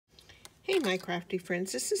Hey my crafty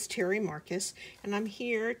friends, this is Terri Marcus, and I'm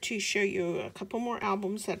here to show you a couple more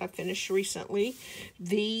albums that I finished recently.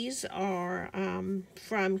 These are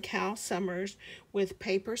from Cal Summers with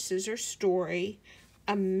Paper Scissors Story.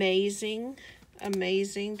 Amazing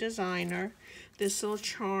designer. This little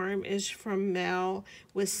charm is from Mel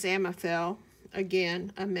with Sifamel.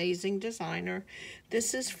 Again, amazing designer.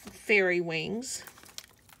 This is Fairy Wings.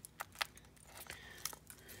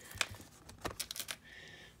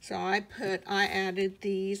 So I added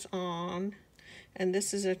these on, and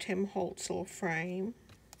this is a Tim Holtz little frame.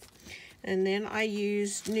 And then I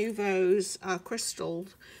used Nuvo's crystal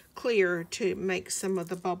clear to make some of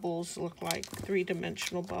the bubbles look like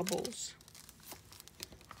three-dimensional bubbles.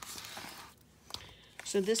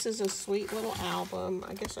 So this is a sweet little album.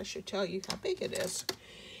 I guess I should tell you how big it is.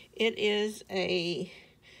 It is a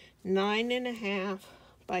 9.5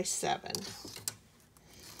 by 7.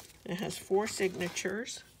 It has 4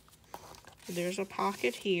 signatures. There's a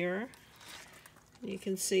pocket here. You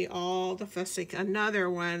can see all the fussy, another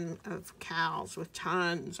one of Cal's with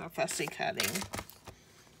tons of fussy cutting.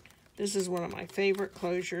 This is one of my favorite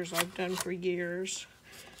closures I've done for years.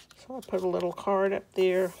 So I put a little card up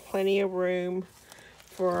there, plenty of room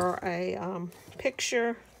for a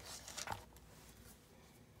picture.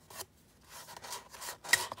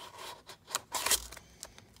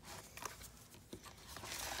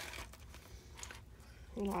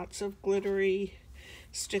 Lots of glittery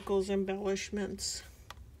stickles embellishments.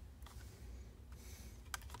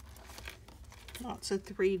 Lots of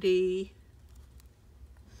 3D.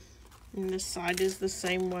 And this side is the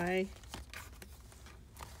same way.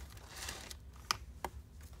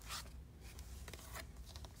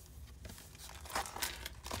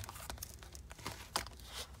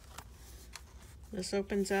 This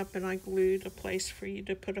opens up and I glued a place for you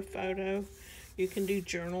to put a photo. You can do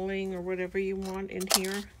journaling or whatever you want in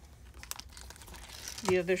here.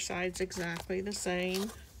 The other side's exactly the same.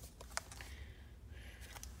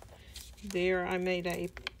 There I made a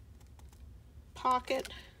pocket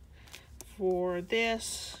for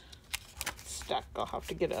this. Stuck, I'll have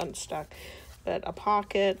to get it unstuck. But a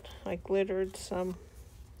pocket, I glittered some.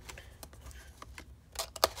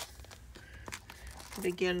 But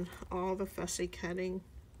again, all the fussy cutting.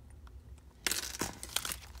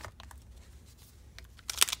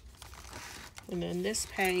 And then this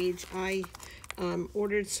page, I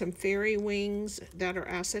ordered some fairy wings that are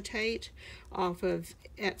acetate off of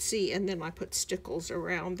Etsy, and then I put stickles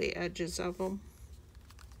around the edges of them.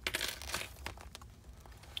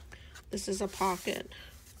 This is a pocket.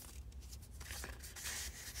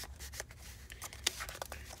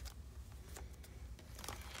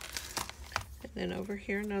 And then over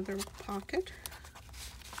here, another pocket.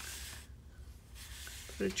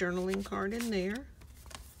 Put a journaling card in there.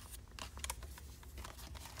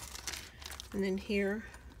 And then here,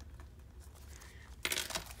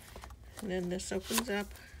 and then this opens up,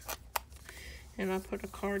 and I put a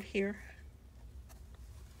card here.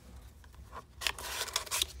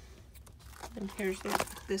 And here's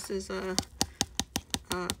this is a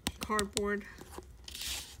cardboard,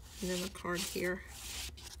 and then a card here.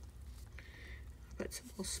 I put some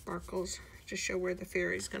little sparkles to show where the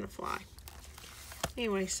fairy's gonna fly.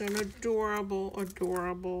 Anyway, so an adorable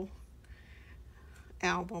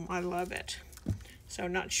album. I love it. So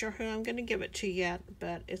not sure who I'm going to give it to yet,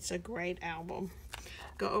 but it's a great album.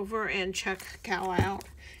 Go over and check Cal out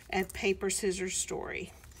at Paper Scissors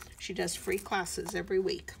Story. She does free classes every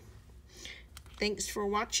week. Thanks for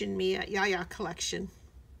watching me at Yaya Collection.